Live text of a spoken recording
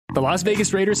The Las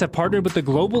Vegas Raiders have partnered with the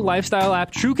global lifestyle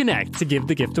app TrueConnect to give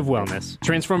the gift of wellness.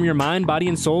 Transform your mind, body,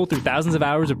 and soul through thousands of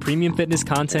hours of premium fitness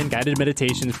content, guided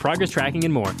meditations, progress tracking,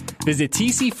 and more. Visit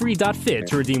tcfree.fit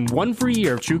to redeem 1 free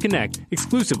year of TrueConnect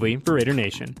exclusively for Raider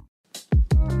Nation.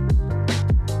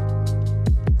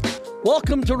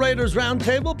 Welcome to Raiders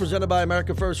Roundtable, presented by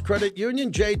America First Credit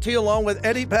Union. JT along with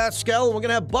Eddie Pascal. We're going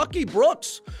to have Bucky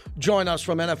Brooks join us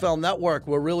from NFL Network.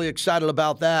 We're really excited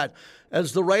about that.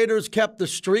 As the Raiders kept the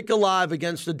streak alive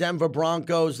against the Denver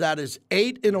Broncos, that is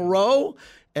 8 in a row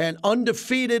and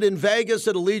undefeated in Vegas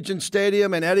at Allegiant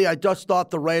Stadium. And Eddie, I just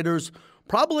thought the Raiders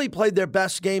probably played their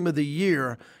best game of the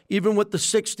year, even with the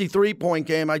 63-point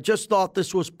game. I just thought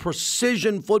this was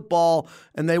precision football,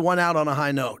 and they went out on a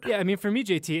high note. Yeah, I mean, for me,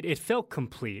 JT, it felt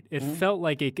complete. It felt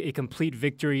like a complete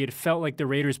victory. It felt like the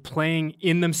Raiders playing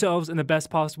in themselves in the best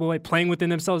possible way, playing within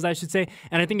themselves, I should say.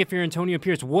 And I think if you're Antonio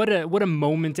Pierce, what a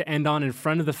moment to end on in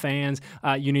front of the fans.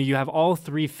 You have all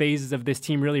three phases of this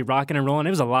team really rocking and rolling. It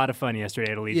was a lot of fun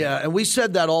yesterday at Allegiant. Yeah, and we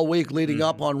said that all week leading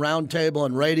up on Roundtable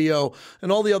and radio and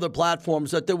all the other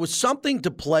platforms that there was something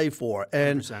to play for.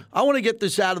 And 100%. I want to get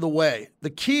this out of the way. The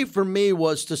key for me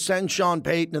was to send Sean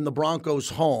Payton and the Broncos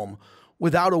home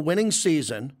without a winning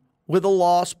season, with a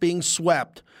loss, being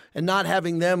swept, and not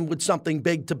having them with something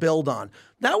big to build on.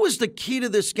 That was the key to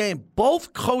this game.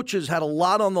 Both coaches had a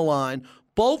lot on the line.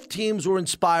 Both teams were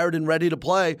inspired and ready to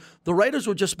play. The Raiders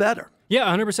were just better. Yeah,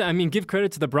 100%. I mean, give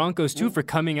credit to the Broncos, too, for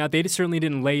coming out. They certainly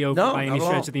didn't lay over by any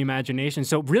stretch of the imagination.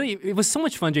 So, really, it was so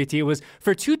much fun, JT. It was,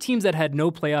 for two teams that had no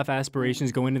playoff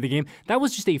aspirations going into the game, that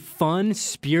was just a fun,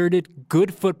 spirited,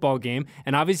 good football game.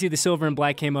 And obviously, the silver and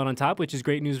black came out on top, which is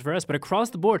great news for us. But across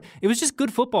the board, it was just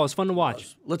good football. It was fun to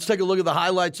watch. Let's take a look at the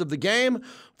highlights of the game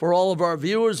for all of our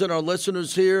viewers and our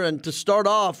listeners here. And to start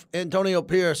off, Antonio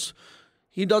Pierce,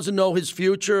 he doesn't know his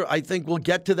future. I think we'll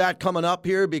get to that coming up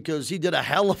here because he did a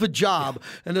hell of a job,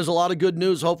 and there's a lot of good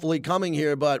news hopefully coming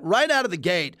here. But right out of the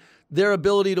gate, their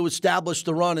ability to establish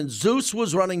the run, and Zeus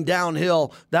was running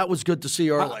downhill. That was good to see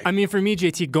early. I mean, for me,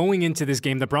 JT, going into this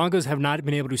game, the Broncos have not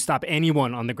been able to stop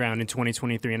anyone on the ground in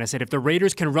 2023. And I said if the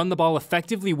Raiders can run the ball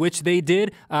effectively, which they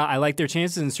did, I like their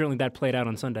chances, and certainly that played out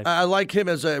on Sunday. I like him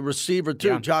as a receiver, too.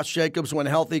 Yeah. Josh Jacobs, when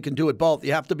healthy, can do it both.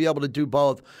 You have to be able to do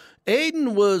both.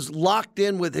 Aiden was locked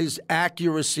in with his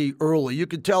accuracy early. You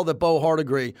could tell that Bo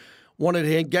Hardigree wanted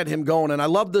to get him going, and I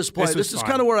love this play. This is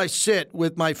kind of where I sit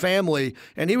with my family,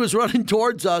 and he was running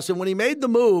towards us, and when he made the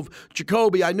move,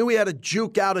 Jacoby, I knew he had to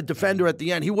juke out a defender at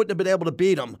the end. He wouldn't have been able to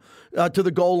beat him to the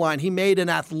goal line. He made an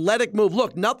athletic move.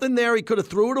 Look, nothing there. He could have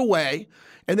threw it away,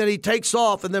 and then he takes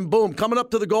off, and then boom, coming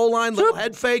up to the goal line, little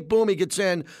head fake, boom, he gets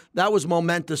in. That was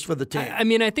momentous for the team. I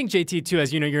mean, I think, JT, too,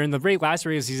 as you know, you're in the last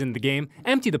regular season of the game,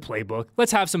 empty the playbook.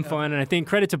 Let's have some fun, and I think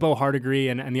credit to Bo Hardigree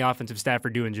and the offensive staff for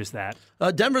doing just that.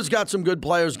 Denver's got some good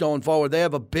players going forward. They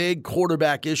have a big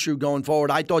quarterback issue going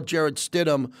forward. I thought Jarrett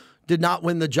Stidham did not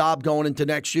win the job going into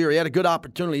next year. He had a good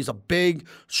opportunity. He's a big,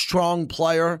 strong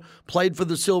player, played for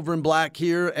the silver and black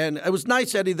here. And it was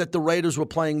nice, Eddie, that the Raiders were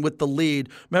playing with the lead.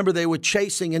 Remember, they were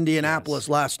chasing Indianapolis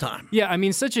last time. Yeah, I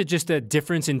mean, just a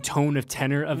difference in tone of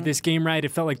tenor of this game, right? It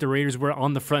felt like the Raiders were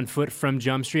on the front foot from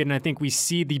Jump Street, and I think we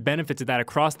see the benefits of that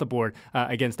across the board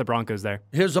against the Broncos there.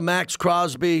 Here's a Max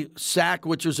Crosby sack,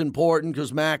 which is important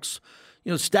because Max,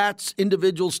 stats,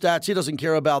 individual stats, he doesn't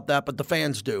care about that, but the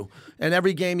fans do. And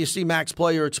every game you see Max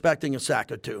play, you're expecting a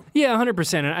sack or two. Yeah,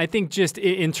 100%. And I think just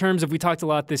in terms of, we talked a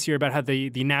lot this year about how the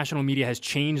national media has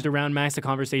changed around Max, the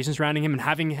conversations surrounding him, and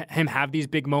having him have these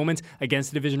big moments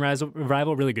against the division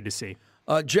rival, really good to see.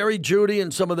 Jerry Jeudy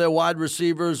and some of their wide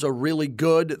receivers are really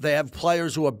good. They have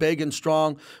players who are big and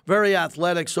strong, very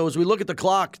athletic. So as we look at the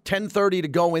clock, 10:30 to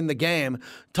go in the game,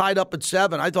 tied up at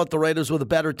 7. I thought the Raiders were the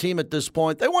better team at this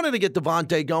point. They wanted to get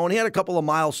Devontae going. He had a couple of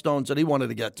milestones that he wanted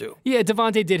to get to. Yeah,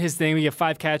 Devontae did his thing. We have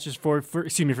 5 catches for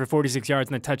 46 yards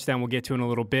and a touchdown we'll get to in a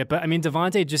little bit. But, I mean,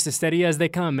 Devontae just as steady as they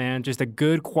come, man. Just a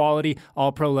good quality,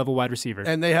 all-pro level wide receiver.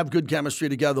 And they have good chemistry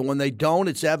together. When they don't,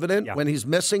 it's evident. Yeah. When he's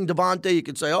missing Devontae, you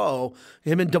can say,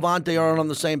 him and Devontae aren't on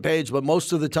the same page, but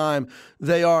most of the time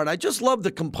they are. And I just love the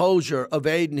composure of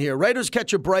Aiden here. Raiders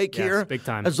catch a break here. Big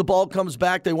time. As the ball comes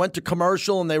back, they went to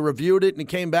commercial and they reviewed it and it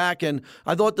came back. And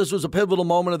I thought this was a pivotal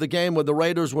moment of the game where the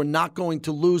Raiders were not going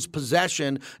to lose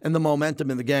possession and the momentum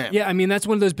in the game. Yeah, I mean, that's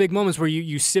one of those big moments where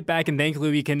you sit back and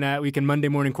thankfully we can Monday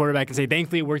morning quarterback and say,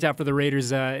 thankfully it worked out for the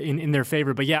Raiders in their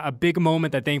favor. But yeah, a big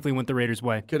moment that thankfully went the Raiders'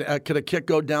 way. Could a kick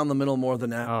go down the middle more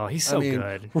than that? Oh, he's so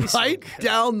good. He's right so good.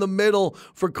 Down the middle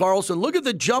for Carlson. Look at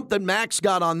the jump that Max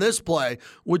got on this play,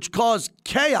 which caused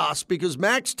chaos because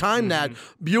Max timed that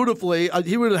beautifully.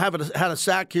 He would have had a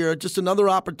sack here. Just another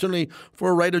opportunity for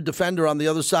a Raider defender on the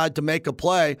other side to make a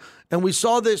play. And we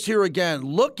saw this here again.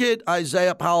 Look at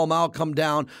Isaiah Powell-Mal come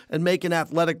down and make an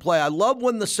athletic play. I love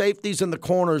when the safeties and the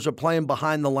corners are playing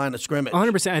behind the line of scrimmage.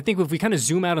 100%. I think if we kind of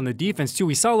zoom out on the defense, too,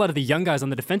 we saw a lot of the young guys on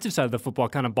the defensive side of the football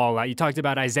kind of ball out. You talked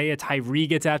about Isaiah Tyree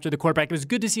gets after the quarterback. It was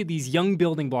good to see these young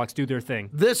building blocks do their thing.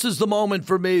 This is the moment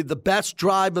for me, the best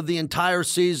drive of the entire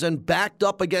season, backed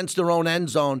up against their own end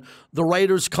zone. The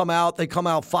Raiders come out, they come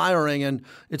out firing, and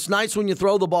it's nice when you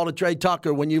throw the ball to Trey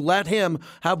Tucker. When you let him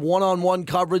have one-on-one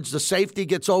coverage, the safety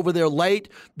gets over there late.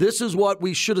 This is what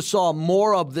we should have saw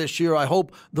more of this year. I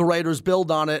hope the Raiders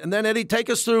build on it. And then, Eddie, take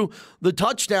us through the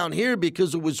touchdown here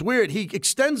because it was weird. He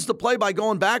extends the play by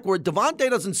going backward. Devontae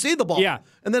doesn't see the ball. Yeah.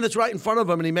 And then it's right in front of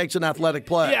him, and he makes an athletic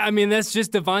play. Yeah, I mean, that's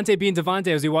just Devontae being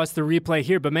Devontae as we watch the replay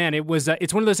here. But, man,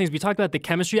 it's one of those things. We talked about the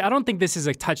chemistry. I don't think this is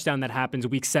a touchdown that happens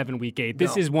week 7, week 8.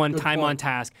 This is one time on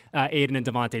task, Aiden and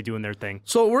Devontae doing their thing.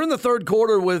 So we're in the third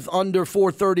quarter with under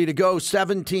 4:30 to go,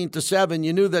 17-7.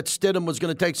 You knew that Stidham was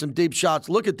going to take some deep shots.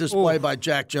 Look at this play by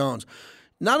Jack Jones.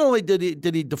 Not only did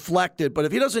he deflect it, but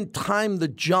if he doesn't time the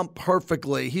jump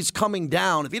perfectly, he's coming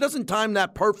down. If he doesn't time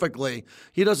that perfectly,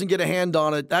 he doesn't get a hand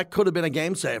on it. That could have been a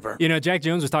game saver. You know, Jack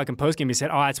Jones was talking postgame. He said,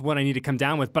 that's what I need to come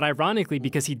down with. But ironically,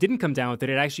 because he didn't come down with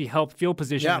it, it actually helped field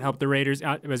position and helped the Raiders,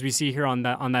 as we see here on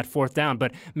that fourth down.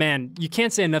 But, man, you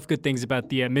can't say enough good things about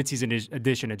the midseason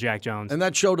addition of Jack Jones. And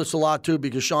that showed us a lot, too,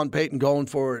 because Sean Payton going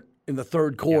for it in the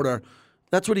third quarter. Yeah.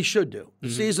 That's what he should do. The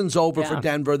season's over for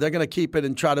Denver. They're going to keep it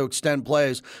and try to extend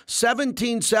plays.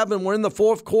 17-7. We're in the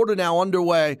fourth quarter now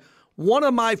underway. One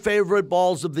of my favorite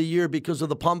balls of the year because of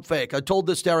the pump fake. I told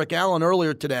this to Eric Allen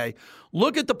earlier today.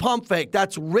 Look at the pump fake.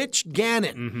 That's Rich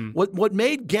Gannon. What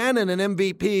made Gannon an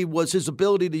MVP was his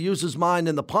ability to use his mind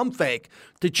in the pump fake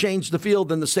to change the field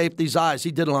in the safety's eyes.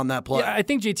 He did it on that play. Yeah, I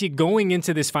think, JT, going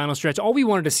into this final stretch, all we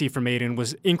wanted to see from Aiden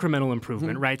was incremental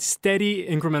improvement, right? Steady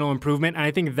incremental improvement. And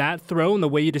I think that throw and the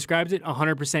way you described it,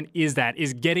 100%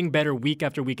 is getting better week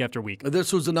after week after week.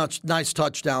 This was a nice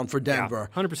touchdown for Denver.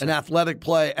 Yeah, 100%. An athletic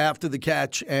play after the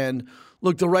catch. And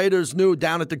look, the Raiders knew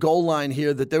down at the goal line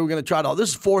here that they were going to try to. This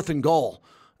is 4th and goal.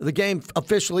 The game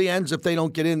officially ends if they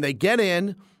don't get in. They get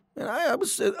in. And I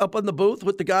was up in the booth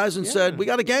with the guys and said, we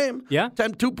got a game. Yeah.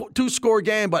 Two-score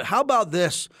game. But how about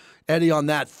this, Eddie, on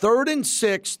that 3rd and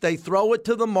 6, they throw it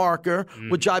to the marker,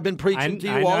 which I've been preaching to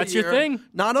you all year. That's your thing.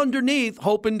 Not underneath,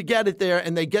 hoping to get it there,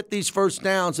 and they get these first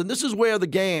downs. And this is where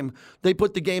they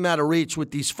put the game out of reach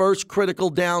with these first critical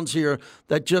downs here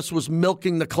that just was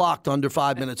milking the clock to under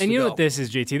 5 minutes to go. And you know what this is,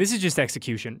 JT? This is just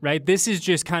execution, right? This is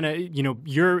just kind of,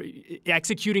 you're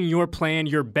executing your plan.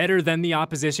 You're better than the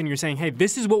opposition. You're saying, hey,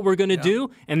 this is what we're going to do,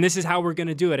 and this is how we're going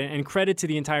to do it. And credit to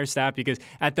the entire staff because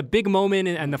at the big moment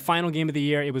and the final game of the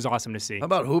year, it was awesome to see. How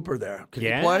about Hooper there? Can he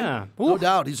play? No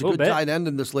doubt. He's a good tight end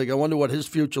in this league. I wonder what his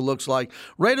future looks like.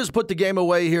 Raiders put the game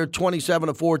away here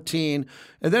 27-14.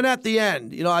 And then at the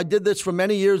end, I did this for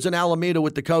many years in Alameda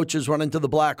with the coaches running to the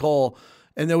black hole.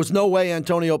 And there was no way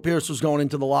Antonio Pierce was going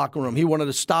into the locker room. He wanted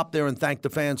to stop there and thank the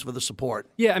fans for the support.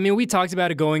 Yeah, I mean, we talked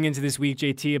about it going into this week,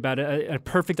 JT, about a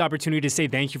perfect opportunity to say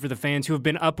thank you for the fans who have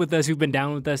been up with us, who've been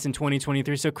down with us in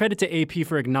 2023. So credit to AP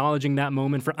for acknowledging that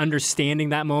moment, for understanding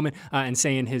that moment, and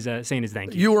saying his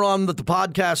thank you. You were on the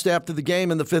podcast after the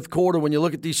game in the 5th quarter. When you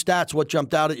look at these stats, what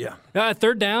jumped out at you?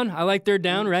 Third down. I like third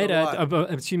down, right? Above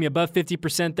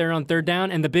 50% there on third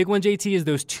down. And the big one, JT, is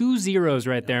those 2 zeros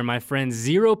right there, my friend.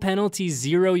 0 penalties,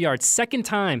 0 yards. Second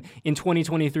time in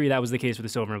 2023 that was the case for the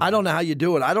Silver and Black. I don't know how you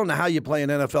do it. I don't know how you play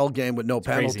an NFL game with no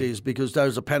penalties because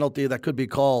there's a penalty that could be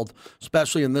called,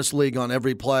 especially in this league, on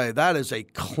every play. That is a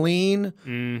clean,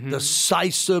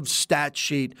 decisive stat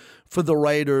sheet for the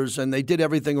Raiders, and they did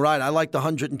everything right. I like the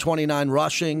 129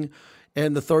 rushing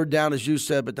and the third down, as you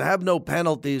said, but to have no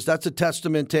penalties, that's a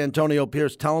testament to Antonio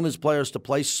Pierce telling his players to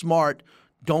play smart.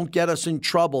 Don't get us in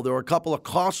trouble. There were a couple of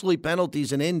costly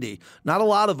penalties in Indy. Not a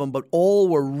lot of them, but all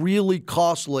were really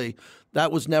costly. That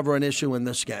was never an issue in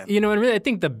this game. And really, I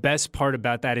think the best part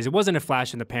about that is it wasn't a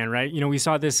flash in the pan, right? We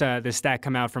saw this stat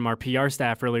come out from our PR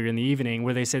staff earlier in the evening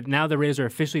where they said now the Raiders are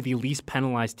officially the least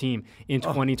penalized team in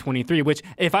 2023, which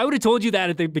if I would have told you that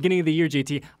at the beginning of the year,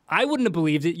 JT, I wouldn't have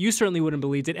believed it. You certainly wouldn't have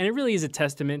believed it. And it really is a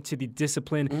testament to the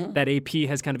discipline that AP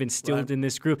has kind of instilled in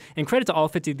this group. And credit to all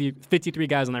 53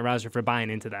 guys on that roster for buying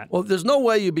into that. Well, there's no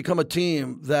way you become a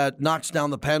team that knocks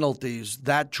down the penalties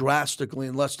that drastically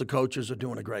unless the coaches are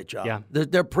doing a great job. Yeah.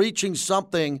 They're preaching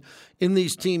something in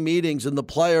these team meetings, and the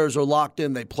players are locked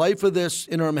in. They play for this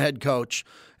interim head coach,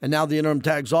 and now the interim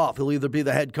tag's off. He'll either be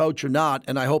the head coach or not,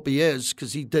 and I hope he is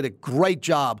because he did a great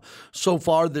job so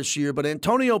far this year. But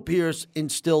Antonio Pierce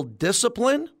instilled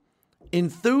discipline,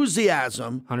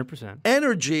 enthusiasm, 100%,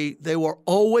 energy. They were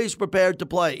always prepared to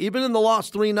play. Even in the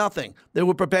loss 3-0, they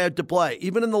were prepared to play.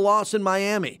 Even in the loss in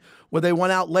Miami, where they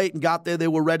went out late and got there, they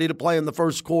were ready to play in the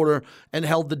first quarter and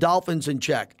held the Dolphins in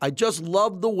check. I just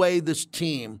love the way this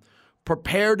team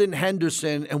prepared in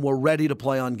Henderson and were ready to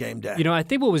play on game day. I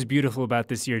think what was beautiful about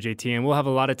this year, JT, and we'll have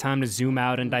a lot of time to zoom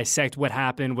out and dissect what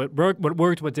happened, what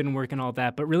worked, what didn't work, and all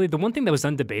that. But really, the one thing that was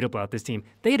undebatable about this team,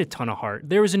 they had a ton of heart.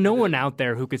 There was no one out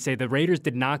there who could say the Raiders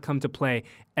did not come to play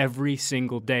every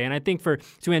single day. And I think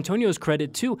to Antonio's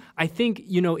credit, too, I think,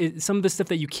 some of the stuff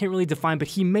that you can't really define, but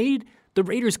he made the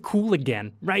Raiders cool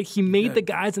again, right? He made the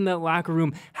guys in that locker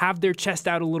room have their chest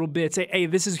out a little bit, say, hey,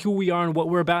 this is who we are and what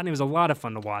we're about, and it was a lot of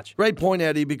fun to watch. Great point,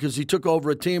 Eddie, because he took over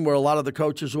a team where a lot of the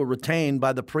coaches were retained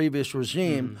by the previous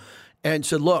regime and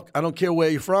said, look, I don't care where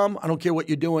you're from, I don't care what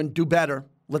you're doing, do better.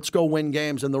 Let's go win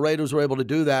games. And the Raiders were able to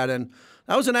do that. And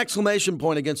that was an exclamation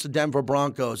point against the Denver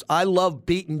Broncos. I love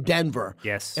beating Denver.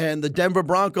 Yes. And the Denver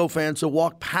Bronco fans who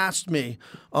walked past me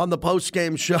on the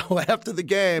post-game show after the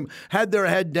game had their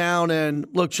head down. And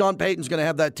look, Sean Payton's going to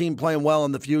have that team playing well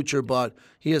in the future, but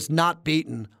he has not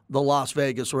beaten the Las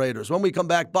Vegas Raiders. When we come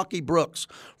back, Bucky Brooks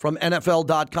from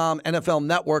NFL.com, NFL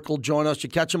Network will join us. You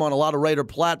catch him on a lot of Raider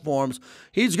platforms.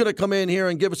 He's going to come in here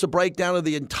and give us a breakdown of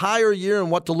the entire year and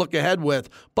what to look ahead with.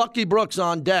 Bucky Brooks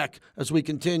on deck as we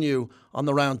continue on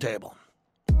the Roundtable.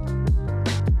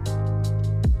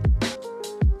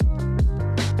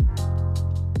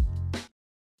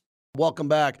 Welcome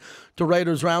back to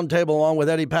Raiders Roundtable along with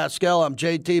Eddie Pascal. I'm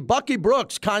JT. Bucky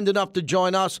Brooks, kind enough to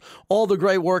join us. All the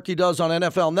great work he does on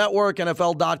NFL Network,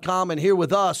 NFL.com, and here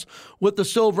with us with the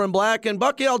Silver and Black. And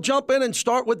Bucky, I'll jump in and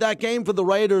start with that game for the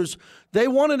Raiders. They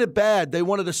wanted it bad. They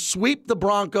wanted to sweep the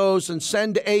Broncos and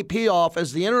send AP off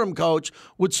as the interim coach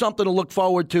with something to look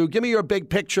forward to. Give me your big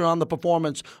picture on the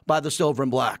performance by the Silver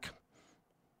and Black.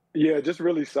 Yeah, just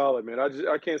really solid, man.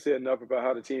 I can't say enough about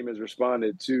how the team has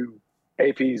responded to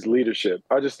AP's leadership.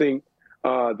 I just think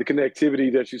the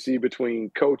connectivity that you see between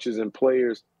coaches and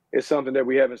players is something that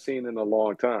we haven't seen in a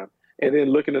long time. And then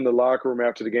looking in the locker room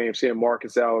after the game, seeing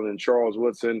Marcus Allen and Charles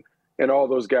Woodson and all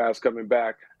those guys coming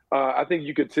back, I think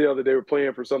you could tell that they were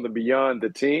playing for something beyond the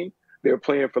team. They were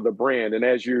playing for the brand. And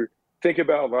as you think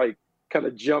about kind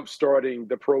of jump-starting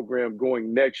the program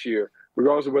going next year,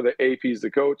 regardless of whether AP is the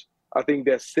coach, I think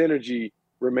that synergy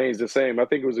remains the same. I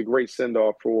think it was a great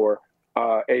send-off for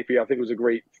AP. I think it was a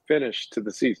great finish to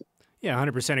the season. Yeah,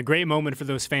 100%. A great moment for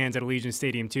those fans at Allegiant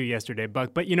Stadium, too, yesterday,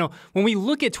 Buck. But, when we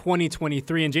look at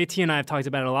 2023, and JT and I have talked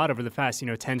about it a lot over the past,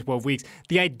 10, 12 weeks,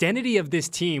 the identity of this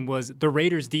team was the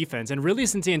Raiders' defense. And really,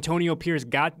 since Antonio Pierce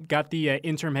got the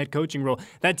interim head coaching role,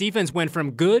 that defense went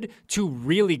from good to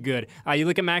really good. You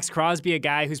look at Max Crosby, a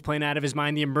guy who's playing out of his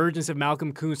mind, the emergence of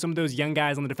Malcolm Kuhn, some of those young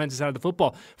guys on the defensive side of the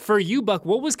football. For you, Buck,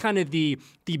 what was kind of the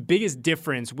biggest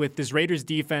difference with this Raiders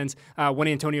defense when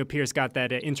Antonio Pierce got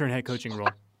that interim head coaching role?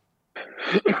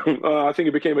 I think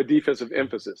it became a defensive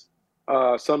emphasis.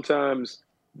 Sometimes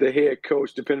the head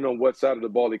coach, depending on what side of the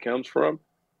ball he comes from,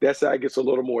 that side gets a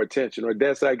little more attention or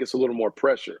that side gets a little more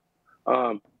pressure.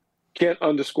 Can't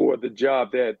underscore the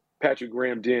job that Patrick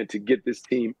Graham did to get this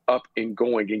team up and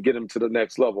going and get them to the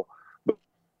next level. But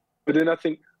then I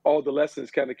think all the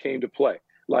lessons kind of came to play.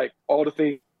 Like all the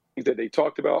things that they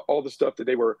talked about, all the stuff that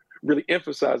they were really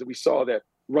emphasizing. We saw that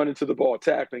running to the ball,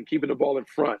 tackling, keeping the ball in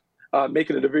front,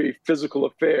 making it a very physical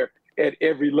affair at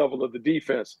every level of the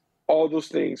defense. All those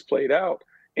things played out.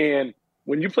 And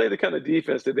when you play the kind of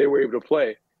defense that they were able to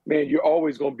play, man, you're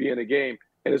always going to be in a game.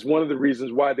 And it's one of the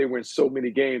reasons why they were in so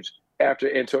many games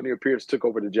after Antonio Pierce took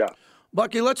over the job.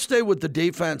 Bucky, let's stay with the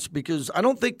defense because I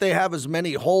don't think they have as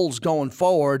many holes going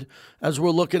forward as we're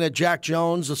looking at Jack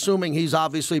Jones, assuming he's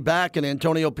obviously back, and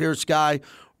Antonio Pierce guy,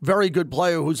 very good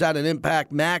player who's had an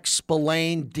impact. Max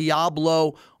Spillane,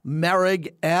 Diablo,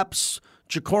 Merrick, Epps,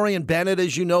 Jacorian Bennett,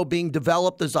 as you know, being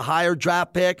developed as a higher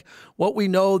draft pick. What we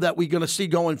know that we're going to see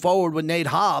going forward with Nate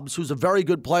Hobbs, who's a very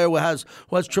good player who has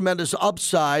tremendous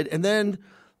upside. And then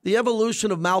the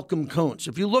evolution of Malcolm Kuntz.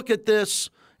 If you look at this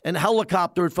and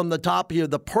helicopter it from the top here,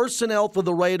 the personnel for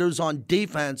the Raiders on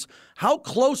defense, how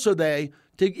close are they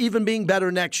to even being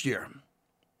better next year?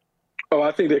 Oh,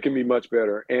 I think they can be much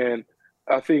better. And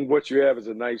I think what you have is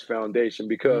a nice foundation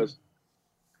because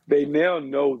they now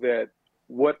know that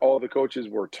what all the coaches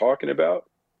were talking about,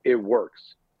 it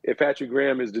works. If Patrick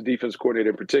Graham is the defense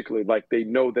coordinator in particular, like they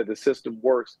know that the system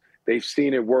works They've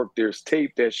seen it work. There's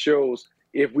tape that shows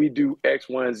if we do X,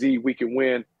 Y, and Z, we can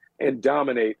win and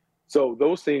dominate. So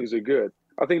those things are good.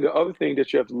 I think the other thing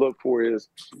that you have to look for is,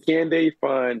 can they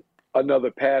find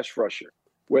another pass rusher?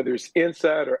 Whether it's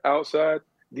inside or outside,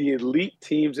 the elite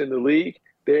teams in the league,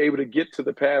 they're able to get to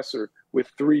the passer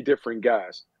with 3 different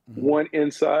guys. Mm-hmm. 1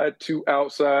 inside, 2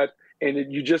 outside, and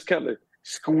then you just kind of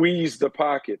squeeze the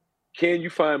pocket. Can you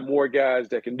find more guys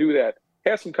that can do that?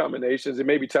 Have some combinations, and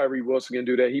maybe Tyree Wilson can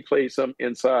do that. He plays some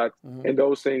inside and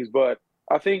those things. But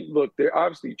I think, look, they're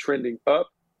obviously trending up.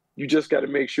 You just got to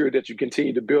make sure that you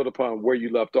continue to build upon where you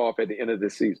left off at the end of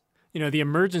this season. You know, the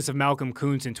emergence of Malcolm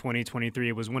Kuntz in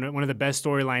 2023 was one of the best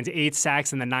storylines. 8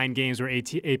 sacks in the 9 games where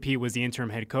AP was the interim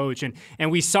head coach.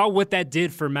 And we saw what that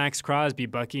did for Max Crosby,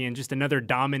 Bucky, and just another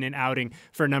dominant outing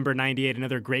for number 98,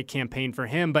 another great campaign for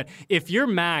him. But if you're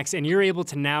Max and you're able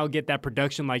to now get that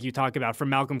production like you talk about from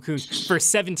Malcolm Kuntz for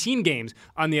 17 games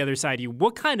on the other side of you,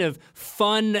 what kind of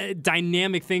fun,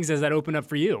 dynamic things does that open up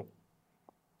for you?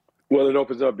 Well, it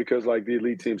opens up because, like, the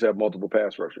elite teams have multiple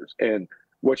pass rushers. And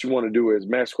what you want to do is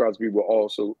Max Crosby will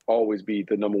also always be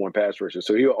the number 1 pass rusher,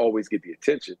 so he'll always get the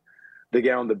attention. The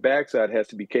guy on the backside has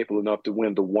to be capable enough to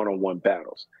win the one-on-one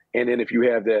battles. And then if you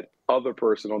have that other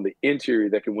person on the interior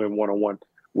that can win one-on-one,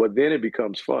 well, then it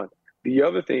becomes fun. The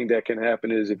other thing that can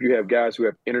happen is if you have guys who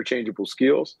have interchangeable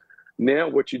skills, now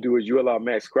what you do is you allow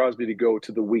Max Crosby to go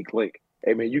to the weak link.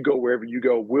 Hey, man, you go wherever you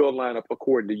go. We'll line up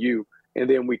according to you, and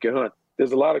then we can hunt.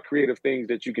 There's a lot of creative things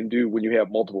that you can do when you have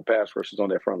multiple pass rushers on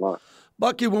that front line.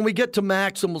 Bucky, when we get to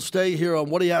Max, and we'll stay here on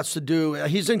what he has to do,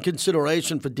 he's in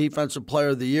consideration for Defensive Player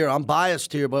of the Year. I'm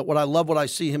biased here, but what I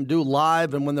see him do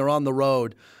live and when they're on the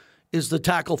road is the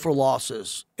tackle for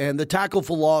losses. And the tackle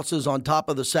for losses on top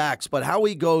of the sacks, but how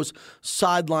he goes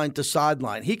sideline to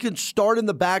sideline. He can start in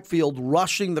the backfield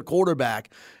rushing the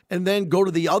quarterback and then go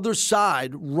to the other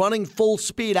side running full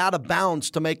speed out of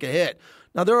bounds to make a hit.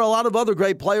 Now, there are a lot of other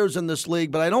great players in this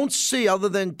league, but I don't see, other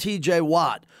than T.J.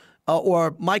 Watt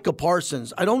or Micah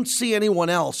Parsons, I don't see anyone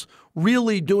else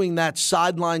really doing that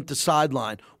sideline to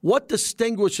sideline. What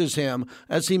distinguishes him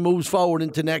as he moves forward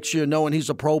into next year, knowing he's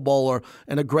a Pro Bowler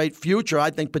and a great future, I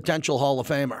think, potential Hall of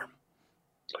Famer?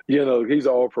 You know, he's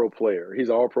an all-pro player. He's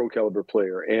an all-pro caliber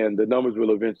player, and the numbers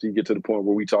will eventually get to the point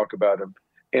where we talk about him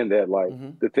in that light.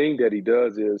 Mm-hmm. The thing that he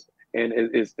does is, and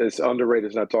it's underrated,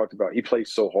 it's not talked about, he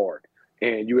plays so hard.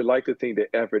 And you would like to think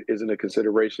that effort isn't a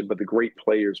consideration, but the great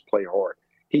players play hard.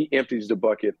 He empties the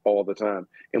bucket all the time.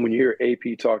 And when you hear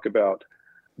AP talk about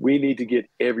we need to get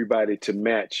everybody to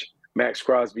match Max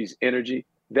Crosby's energy,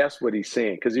 that's what he's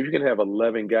saying. Because if you can have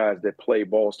 11 guys that play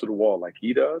balls to the wall like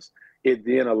he does, it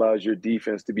then allows your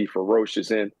defense to be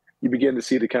ferocious. And you begin to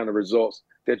see the kind of results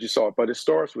that you saw. But it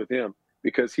starts with him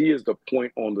because he is the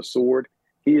point on the sword.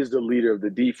 He is the leader of the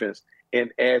defense.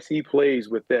 And as he plays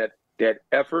with that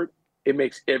effort, it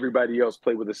makes everybody else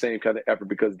play with the same kind of effort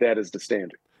because that is the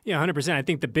standard. Yeah, 100%. I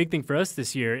think the big thing for us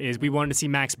this year is we wanted to see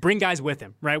Max bring guys with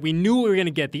him, right? We knew we were going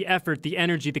to get the effort, the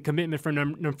energy, the commitment from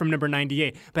number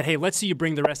 98. But, hey, let's see you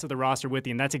bring the rest of the roster with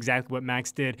you, and that's exactly what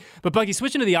Max did. But, Bucky,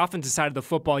 switching to the offensive side of the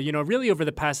football, you know, really over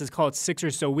the past, let's call it 6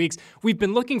 or so weeks, we've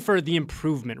been looking for the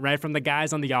improvement, right, from the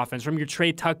guys on the offense, from your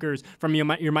Trey Tuckers, from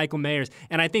your Michael Mayers.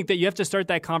 And I think that you have to start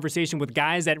that conversation with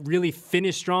guys that really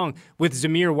finish strong with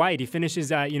Zamir White. He finishes,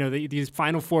 these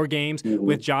final 4 games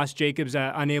with Josh Jacobs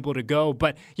unable to go.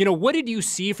 But, you know, what did you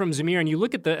see from Zamir? And you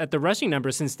look at the rushing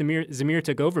numbers since Zamir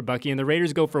took over, Bucky, and the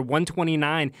Raiders go for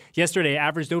 129 yesterday,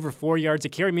 averaged over 4 yards a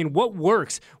carry. I mean, what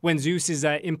works when Zeus is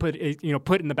put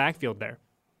in the backfield there?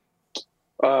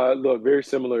 Look, very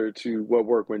similar to what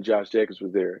worked when Josh Jacobs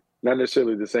was there. Not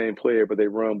necessarily the same player, but they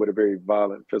run with a very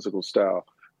violent physical style.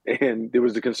 And there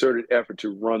was a concerted effort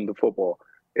to run the football.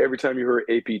 Every time you heard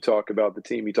AP talk about the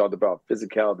team, he talked about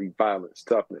physicality, violence,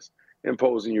 toughness,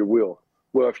 imposing your will.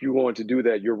 Well, if you want to do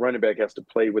that, your running back has to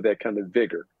play with that kind of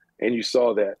vigor. And you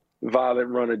saw that. Violent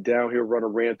runner, downhill runner,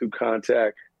 ran through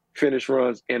contact, finished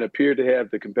runs, and appeared to have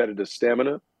the competitive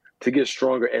stamina to get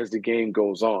stronger as the game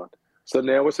goes on. So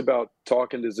now it's about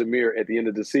talking to Zamir at the end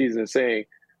of the season and saying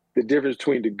the difference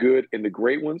between the good and the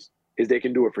great ones is they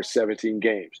can do it for 17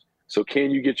 games. So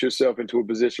can you get yourself into a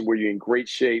position where you're in great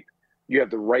shape, you have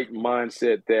the right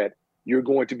mindset that you're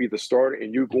going to be the starter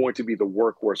and you're going to be the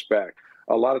workhorse back.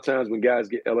 A lot of times when guys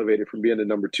get elevated from being the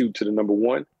number 2 to the number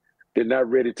 1, they're not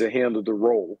ready to handle the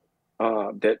role,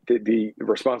 the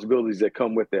responsibilities that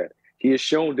come with that. He has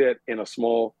shown that in a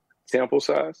small sample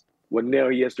size. Well, now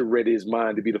he has to ready his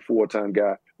mind to be the full-time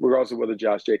guy, regardless of whether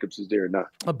Josh Jacobs is there or not.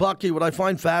 Bucky, what I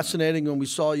find fascinating when we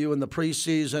saw you in the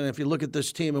preseason, if you look at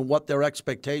this team and what their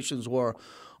expectations were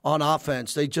on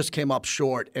offense, they just came up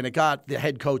short, and it got the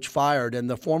head coach fired, and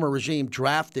the former regime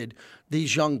drafted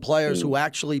these young players who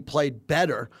actually played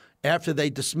better after they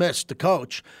dismissed the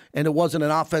coach, and it wasn't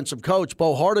an offensive coach.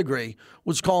 Bo Hardigree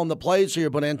was calling the plays here,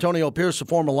 but Antonio Pierce, a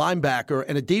former linebacker,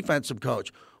 and a defensive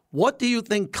coach. What do you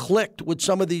think clicked with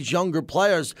some of these younger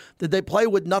players? Did they play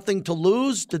with nothing to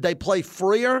lose? Did they play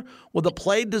freer? Were the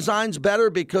play designs better?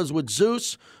 Because with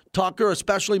Zeus, Tucker,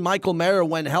 especially Michael Mayer,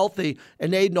 when healthy,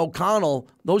 and Aiden O'Connell,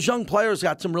 those young players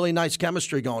got some really nice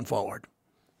chemistry going forward.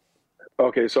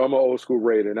 Okay, so I'm an old school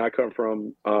Raider, and I come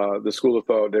from the school of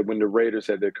thought that when the Raiders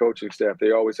had their coaching staff,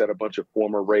 they always had a bunch of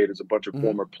former Raiders, a bunch of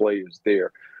former players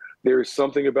there. There is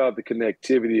something about the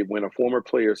connectivity when a former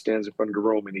player stands in front of the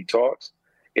room and he talks.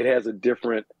 It has a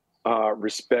different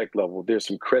respect level. There's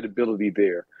some credibility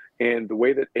there. And the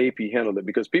way that AP handled it,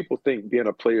 because people think being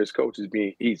a player's coach is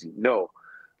being easy. No,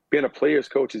 being a player's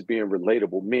coach is being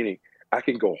relatable, meaning I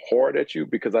can go hard at you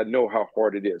because I know how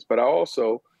hard it is. But I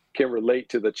also can relate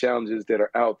to the challenges that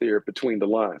are out there between the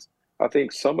lines. I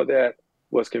think some of that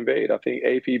was conveyed. I think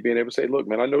AP being able to say, look,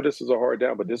 man, I know this is a hard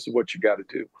down, but this is what you got to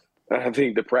do. I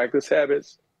think the practice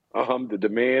habits, the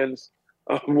demands,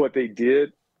 what they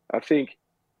did, I think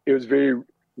it was very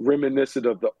reminiscent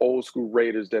of the old school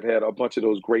Raiders that had a bunch of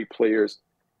those great players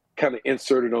kind of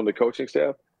inserted on the coaching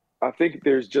staff. I think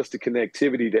there's just a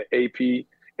connectivity that AP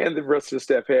and the rest of the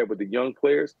staff had with the young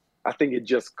players. I think it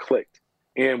just clicked.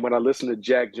 And when I listen to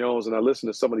Jack Jones and I listen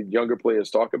to some of the younger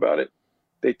players talk about it,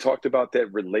 they talked about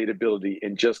that relatability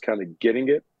and just kind of getting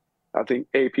it. I think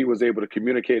AP was able to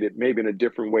communicate it maybe in a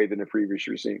different way than the previous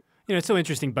regime. You know, it's so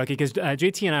interesting, Bucky, because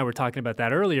JT and I were talking about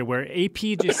that earlier, where AP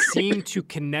just seemed to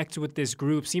connect with this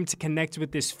group, seemed to connect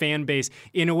with this fan base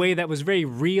in a way that was very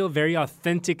real, very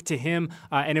authentic to him,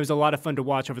 and it was a lot of fun to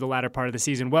watch over the latter part of the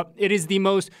season. Well, it is the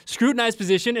most scrutinized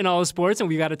position in all of sports, and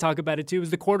we've got to talk about it too, is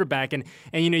the quarterback. And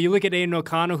you know, you look at Aiden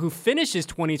O'Connell, who finishes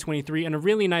 2023 in a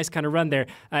really nice kind of run there,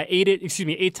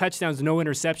 8 touchdowns, no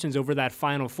interceptions over that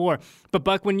Final Four. But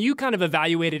Buck, when you kind of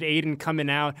evaluated Aiden coming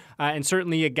out, and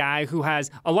certainly a guy who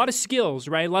has a lot of skills,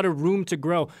 right? A lot of room to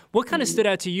grow. What kind of stood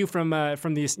out to you from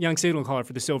the young signal caller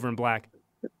for the Silver and Black?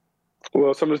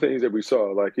 Well, some of the things that we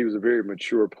saw, like he was a very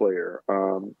mature player,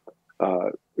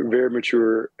 very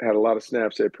mature, had a lot of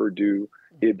snaps at Purdue.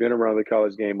 He had been around the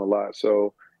college game a lot,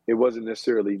 so it wasn't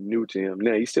necessarily new to him.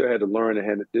 Now, he still had to learn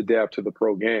and adapt to the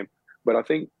pro game. But I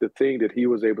think the thing that he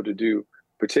was able to do,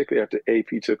 particularly after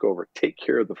AP took over, take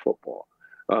care of the football.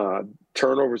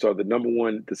 Turnovers are the number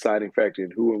one deciding factor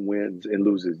in who wins and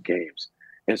loses games.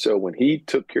 And so when he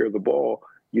took care of the ball,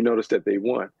 you notice that they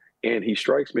won. And he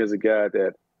strikes me as a guy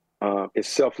that is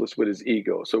selfless with his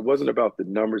ego. So it wasn't about the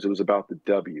numbers, it was about the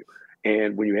W.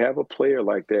 And when you have a player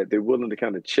like that, they're willing to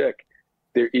kind of check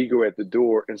their ego at the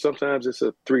door. And sometimes it's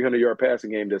a 300-yard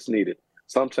passing game that's needed.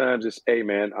 Sometimes it's, hey,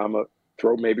 man, I'm going to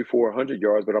throw maybe for 100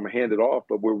 yards, but I'm going to hand it off,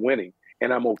 but we're winning.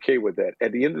 And I'm okay with that.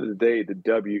 At the end of the day, the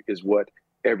W is what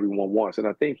everyone wants. And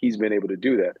I think he's been able to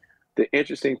do that. The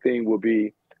interesting thing will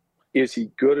be, is he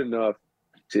good enough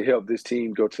to help this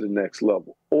team go to the next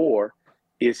level? Or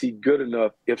is he good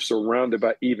enough, if surrounded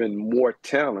by even more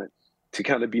talent, to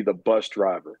kind of be the bus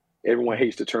driver? Everyone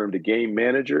hates the term the game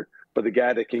manager, but the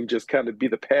guy that can just kind of be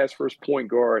the pass first point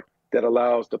guard that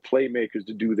allows the playmakers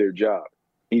to do their job.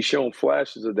 He's shown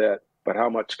flashes of that, but how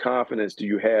much confidence do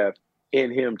you have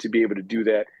in him to be able to do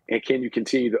that? And can you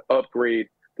continue to upgrade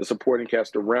the supporting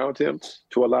cast around him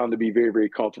to allow him to be very, very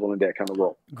comfortable in that kind of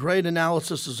role? Great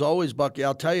analysis as always, Bucky.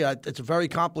 I'll tell you, it's a very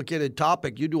complicated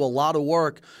topic. You do a lot of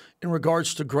work in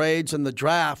regards to grades and the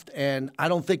draft, and I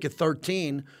don't think at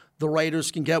 13 the Raiders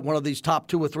can get one of these top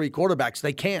 2 or 3 quarterbacks.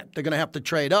 They can't. They're going to have to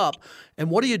trade up. And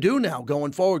what do you do now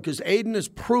going forward? Because Aiden has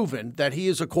proven that he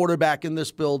is a quarterback in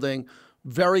this building,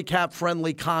 very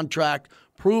cap-friendly contract,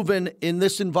 proven in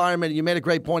this environment. You made a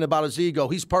great point about his ego.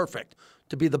 He's perfect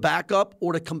to be the backup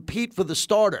or to compete for the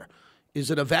starter. Is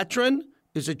it a veteran?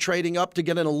 Is it trading up to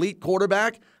get an elite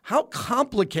quarterback? How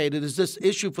complicated is this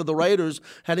issue for the Raiders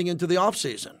heading into the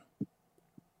offseason?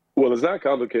 Well, it's not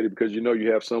complicated because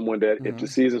you have someone that if the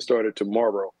season started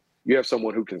tomorrow, you have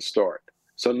someone who can start.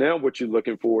 So now what you're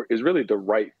looking for is really the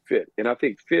right fit. And I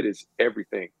think fit is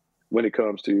everything when it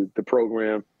comes to the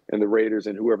program and the Raiders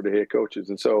and whoever the head coach is.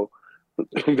 And so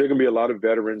there are going to be a lot of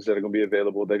veterans that are going to be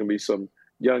available. There are going to be some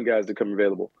young guys that come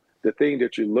available. The thing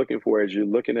that you're looking for as you're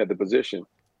looking at the position,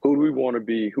 who do we want to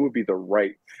be? Who would be the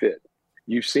right fit?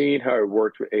 You've seen how it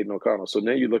worked with Aiden O'Connell. So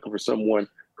now you're looking for someone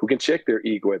who can check their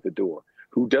ego at the door,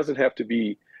 who doesn't have to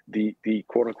be the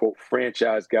quote-unquote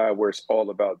franchise guy where it's all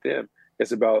about them.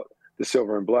 It's about the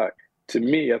silver and black. To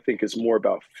me, I think it's more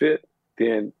about fit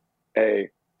than a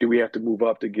Do we have to move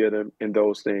up to get him, and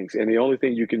those things? And the only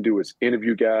thing you can do is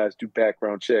interview guys, do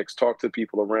background checks, talk to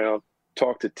people around,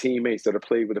 talk to teammates that have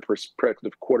played with the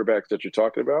prospective quarterbacks that you're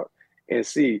talking about, and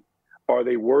see, are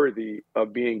they worthy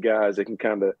of being guys that can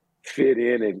kind of fit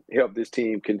in and help this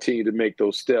team continue to make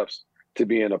those steps to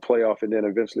be in a playoff and then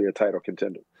eventually a title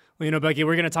contender. Well, Bucky,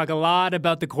 we're going to talk a lot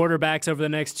about the quarterbacks over the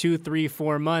next 2, 3,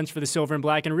 4 months for the Silver and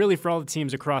Black and really for all the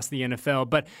teams across the NFL.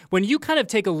 But when you kind of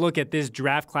take a look at this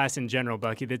draft class in general,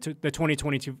 Bucky, the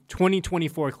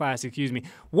 2024 class,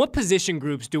 what position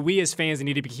groups do we as fans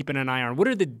need to be keeping an eye on? What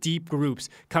are the deep groups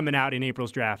coming out in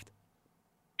April's draft?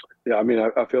 Yeah, I mean,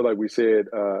 I feel like we said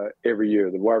every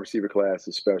year, the wide receiver class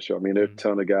is special. I mean, there's a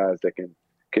ton of guys that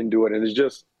can do it. And it's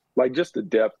just the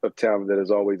depth of talent that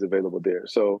is always available there.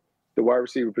 So the wide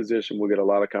receiver position will get a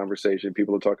lot of conversation.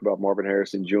 People will talk about Marvin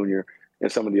Harrison Jr.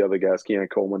 and some of the other guys, Keon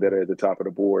Coleman, that are at the top of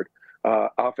the board.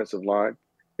 Offensive line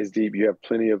is deep. You have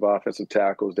plenty of offensive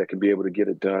tackles that can be able to get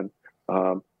it done.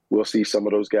 We'll see some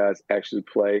of those guys actually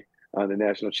play on the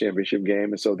national championship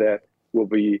game, and so that will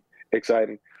be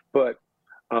exciting. But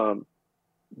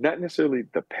not necessarily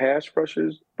the pass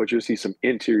rushers, but you'll see some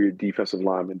interior defensive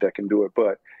linemen that can do it.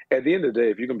 But at the end of the day,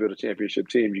 if you can build a championship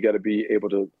team, you got to be able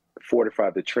to fortify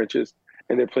the trenches.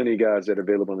 And there are plenty of guys that are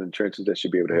available in the trenches that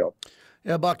should be able to help.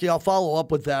 Yeah, Bucky, I'll follow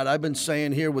up with that. I've been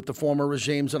saying here with the former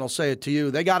regimes, and I'll say it to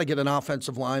you, they got to get an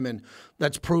offensive lineman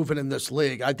that's proven in this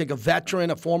league. I think a veteran,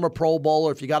 a former Pro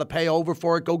Bowler, if you got to pay over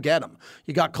for it, go get him.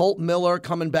 You got Colton Miller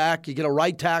coming back. You get a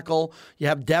right tackle. You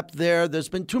have depth there. There's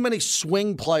been too many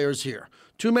swing players here.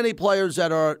 Too many players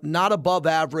that are not above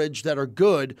average, that are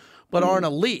good, but aren't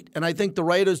elite. And I think the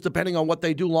Raiders, depending on what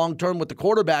they do long-term with the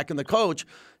quarterback and the coach,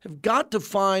 have got to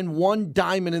find one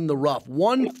diamond in the rough,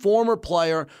 one former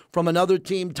player from another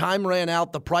team. Time ran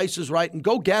out, the price is right, and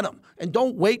go get him. And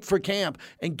don't wait for camp.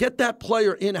 And get that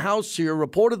player in-house here,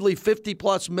 reportedly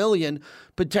 $50+ million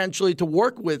potentially to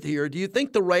work with here. Do you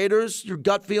think the Raiders, your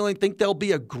gut feeling, think they'll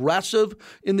be aggressive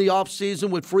in the offseason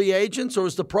with free agents, or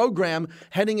is the program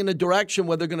heading in a direction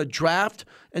where they're going to draft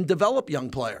and develop young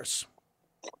players?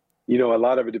 You know, a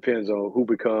lot of it depends on who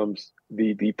becomes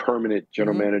the permanent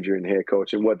general manager and head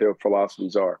coach and what their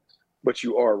philosophies are. But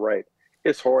you are right.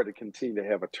 It's hard to continue to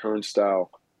have a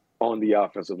turnstile on the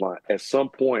offensive line. At some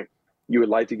point, you would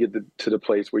like to get to the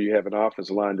place where you have an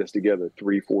offensive line that's together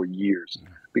 3-4 years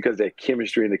because that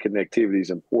chemistry and the connectivity is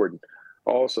important.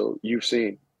 Also, you've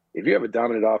seen if you have a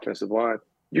dominant offensive line,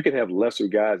 you can have lesser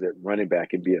guys at running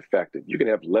back and be effective. You can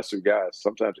have lesser guys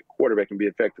sometimes at quarterback and be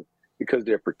effective because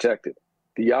they're protected.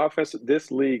 The offense, this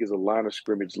league is a line of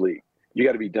scrimmage league. You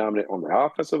got to be dominant on the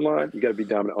offensive line. You got to be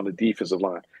dominant on the defensive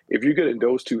line. If you're good in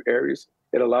those two areas,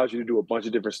 it allows you to do a bunch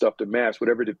of different stuff to match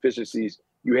whatever deficiencies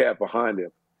you have behind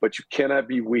them. But you cannot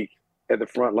be weak at the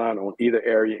front line on either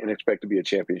area and expect to be a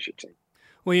championship team.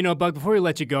 Well, Buck, before we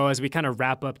let you go, as we kind of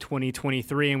wrap up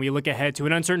 2023 and we look ahead to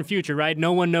an uncertain future, right?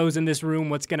 No one knows in this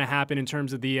room what's going to happen in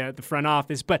terms of the front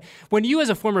office. But when you as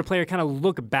a former player kind of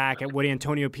look back at what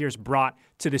Antonio Pierce brought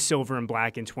to the Silver and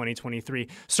Black in 2023,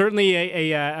 certainly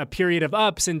a period of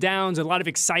ups and downs, a lot of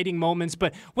exciting moments.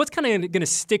 But what's kind of going to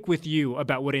stick with you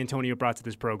about what Antonio brought to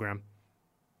this program?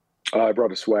 I brought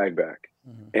the swag back.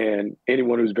 And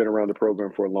anyone who's been around the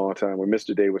program for a long time, when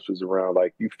Mr. Davis was around,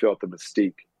 you felt the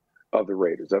mystique of the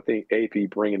Raiders. I think AP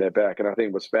bringing that back. And I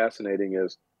think what's fascinating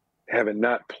is having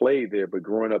not played there, but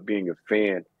growing up being a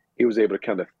fan, he was able to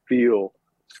kind of feel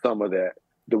some of that,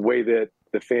 the way that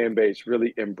the fan base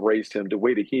really embraced him, the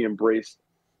way that he embraced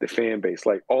the fan base,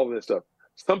 all of this stuff.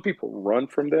 Some people run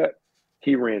from that.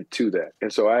 He ran to that.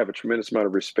 And so I have a tremendous amount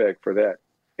of respect for that.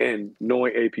 And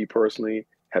knowing AP personally,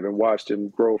 having watched him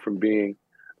grow from being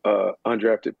an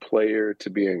undrafted player to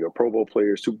being a Pro Bowl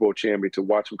player, Super Bowl champion, to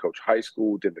watch him coach high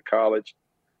school, then to college,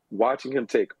 watching him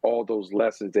take all those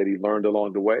lessons that he learned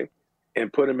along the way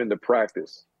and put them into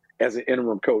practice as an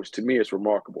interim coach, to me, it's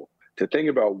remarkable. To think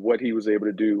about what he was able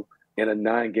to do in a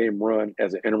 9-game run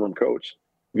as an interim coach,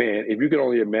 man, if you could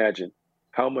only imagine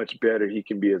how much better he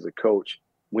can be as a coach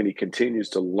when he continues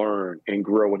to learn and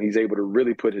grow, when he's able to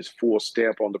really put his full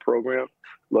stamp on the program.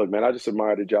 Look, man, I just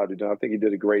admire the job he done. I think he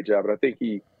did a great job, and I think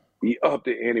he upped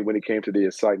the ante when it came to the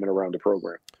excitement around the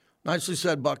program. Nicely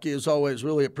said, Bucky, as always.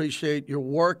 Really appreciate your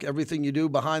work, everything you do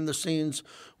behind the scenes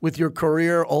with your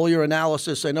career, all your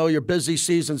analysis. I know your busy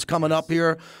season's coming up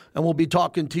here, and we'll be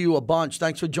talking to you a bunch.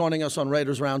 Thanks for joining us on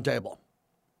Raiders Roundtable.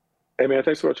 Hey, man,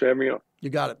 thanks so much for having me on. You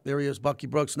got it. There he is, Bucky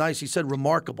Brooks. Nice. He said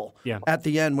remarkable at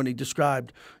the end when he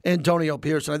described Antonio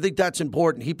Pierce. I think that's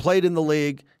important. He played in the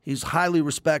league. He's highly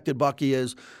respected, Bucky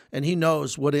is, and he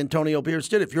knows what Antonio Pierce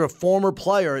did. If you're a former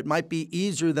player, it might be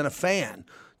easier than a fan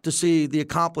to see the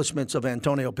accomplishments of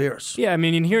Antonio Pierce. Yeah, I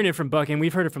mean, and hearing it from Buck, and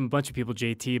we've heard it from a bunch of people,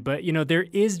 JT, but, there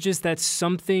is just that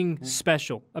something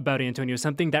special about Antonio,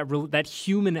 something that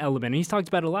human element. And he's talked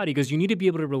about it a lot. He goes, you need to be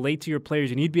able to relate to your players.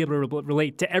 You need to be able to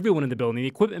relate to everyone in the building, the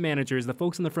equipment managers, the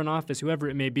folks in the front office, whoever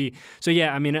it may be. So,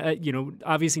 yeah, I mean,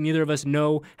 obviously neither of us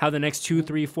know how the next 2,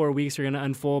 3, 4 weeks are going to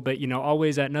unfold, but,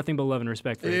 always at nothing but love and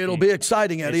respect for It'll be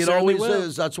exciting, Eddie. It always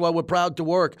is. That's why we're proud to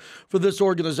work for this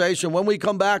organization. When we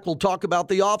come back, we'll talk about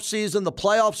the offseason. The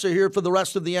playoffs are here for the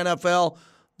rest of the NFL.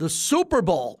 The Super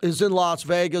Bowl is in Las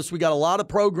Vegas. We got a lot of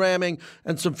programming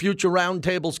and some future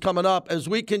roundtables coming up as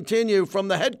we continue from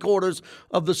the headquarters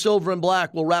of the Silver and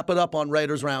Black. We'll wrap it up on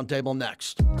Raiders Roundtable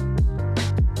next.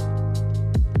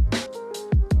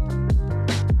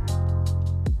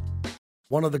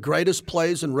 One of the greatest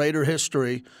plays in Raider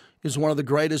history is one of the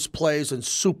greatest plays in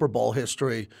Super Bowl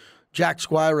history. Jack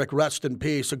Squirek, rest in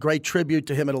peace. A great tribute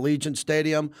to him at Allegiant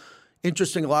Stadium.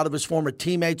 Interesting, a lot of his former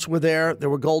teammates were there. There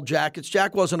were gold jackets.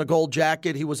 Jack wasn't a gold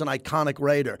jacket. He was an iconic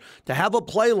Raider. To have a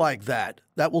play like that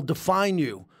will define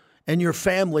you and your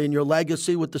family and your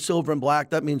legacy with the Silver and Black,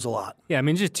 that means a lot. Yeah, I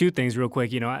mean, just two things real quick.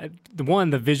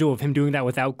 The visual of him doing that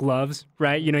without gloves,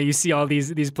 right? You see all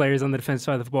these players on the defensive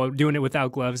side of the football doing it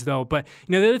without gloves, though. But,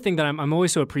 the other thing that I'm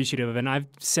always so appreciative of, and I've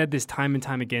said this time and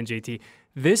time again, JT,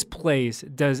 this place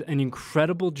does an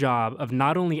incredible job of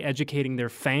not only educating their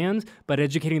fans, but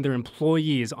educating their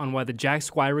employees on why the Jack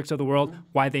Squireks of the world,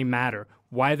 why they matter,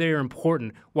 why they're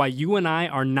important, why you and I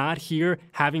are not here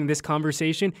having this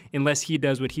conversation unless he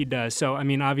does what he does. So, I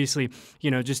mean, obviously,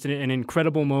 just an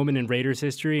incredible moment in Raiders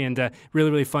history, and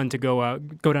really, really fun to go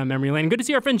down memory lane. Good to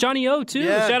see our friend Johnny O, too.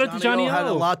 Yeah, Shout out to Johnny O. Had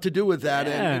a lot to do with that.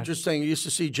 Yeah. And interesting, you used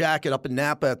to see Jack up in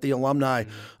Napa at the alumni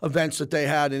events that they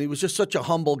had, and he was just such a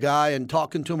humble guy, and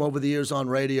talking to him over the years on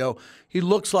radio, he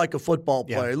looks like a football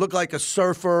player. Yeah. He looked like a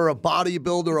surfer, a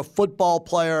bodybuilder, a football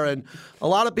player, and a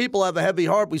lot of people have a heavy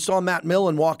heart. We saw Matt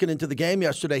Millen walking into the game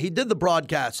yesterday. He did the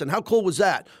broadcast, and how cool was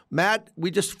that?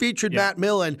 We just featured Matt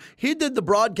Millen. He did the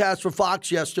broadcast for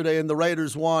Fox yesterday, and the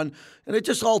Raiders won, and it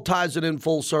just all ties it in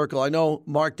full circle. I know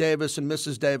Mark Davis and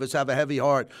Mrs. Davis have a heavy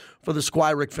heart for the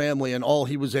Squirek family and all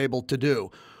he was able to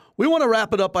do. We want to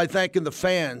wrap it up by thanking the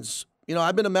fans.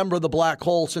 I've been a member of the Black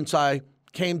Hole since I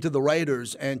came to the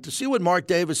Raiders, and to see what Mark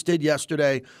Davis did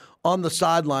yesterday on the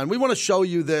sideline, we want to show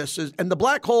you this. And the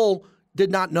Black Hole did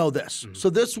not know this. So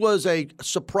this was a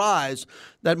surprise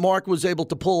that Mark was able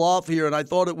to pull off here, and I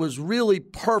thought it was really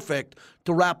perfect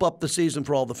to wrap up the season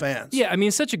for all the fans. Yeah, I mean,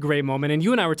 it's such a great moment. And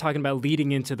you and I were talking about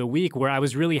leading into the week where I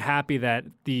was really happy that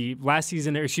the last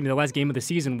game of the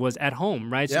season was at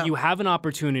home, right? So you have an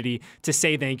opportunity to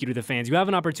say thank you to the fans. You have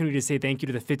an opportunity to say thank you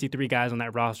to the 53 guys on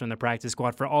that roster in the practice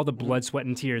squad for all the blood, sweat,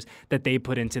 and tears that they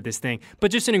put into this thing. But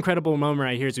just an incredible moment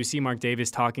right here as we see Mark Davis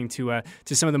talking to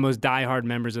some of the most diehard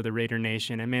members of the Raider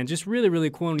Nation. And, man, just really, really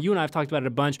cool. And you and I have talked about it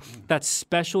a bunch. That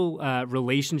special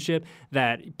relationship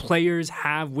that players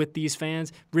have with these fans.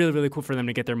 Really, really cool for them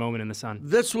to get their moment in the sun.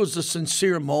 This was a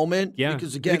sincere moment. Yeah.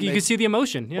 Because, again, you could see the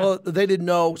emotion. Yeah. Well, they didn't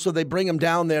know, so they bring him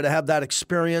down there to have that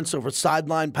experience of a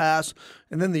sideline pass.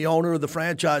 And then the owner of the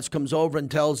franchise comes over and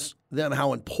tells them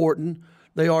how important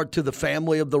they are to the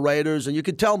family of the Raiders. And you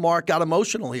could tell Mark got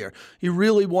emotional here. He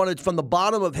really wanted from the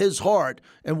bottom of his heart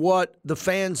and what the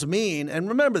fans mean. And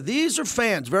remember, these are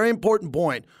fans, very important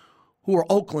point, who are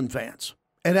Oakland fans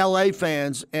and L.A.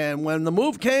 fans. And when the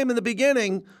move came in the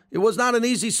beginning, it was not an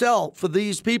easy sell for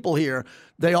these people here.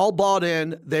 They all bought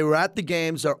in. They were at the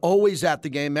games. They're always at the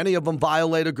game. Many of them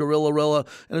violated. Gorilla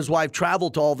and his wife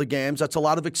traveled to all the games. That's a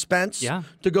lot of expense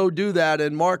to go do that,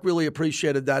 and Mark really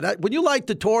appreciated that. When you light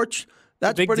the torch,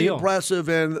 that's pretty impressive,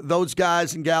 and those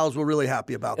guys and gals were really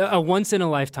happy about that. A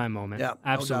once-in-a-lifetime moment, yeah,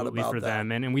 absolutely, no for that.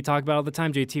 them. And we talk about all the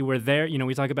time, JT, we're there.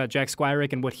 We talk about Jack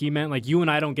Squirek and what he meant. Like, you and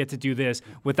I don't get to do this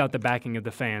without the backing of the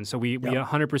fans. So we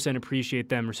 100% appreciate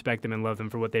them, respect them, and love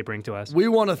them for what they bring to us. We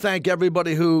want to thank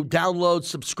everybody who downloads,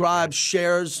 subscribes,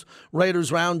 shares Raiders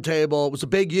Roundtable. It was a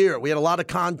big year. We had a lot of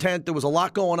content. There was a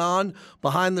lot going on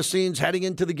behind the scenes, heading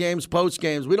into the games,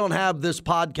 post-games. We don't have this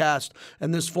podcast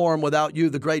and this forum without you,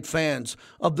 the great fans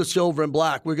of the Silver and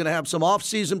Black. We're going to have some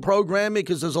off-season programming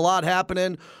because there's a lot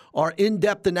happening. Our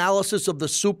in-depth analysis of the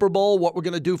Super Bowl, what we're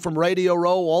going to do from Radio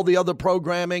Row, all the other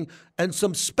programming, and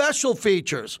some special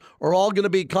features are all going to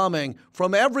be coming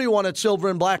from everyone at Silver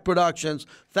and Black Productions.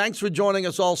 Thanks for joining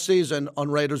us all season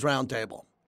on Raiders Roundtable.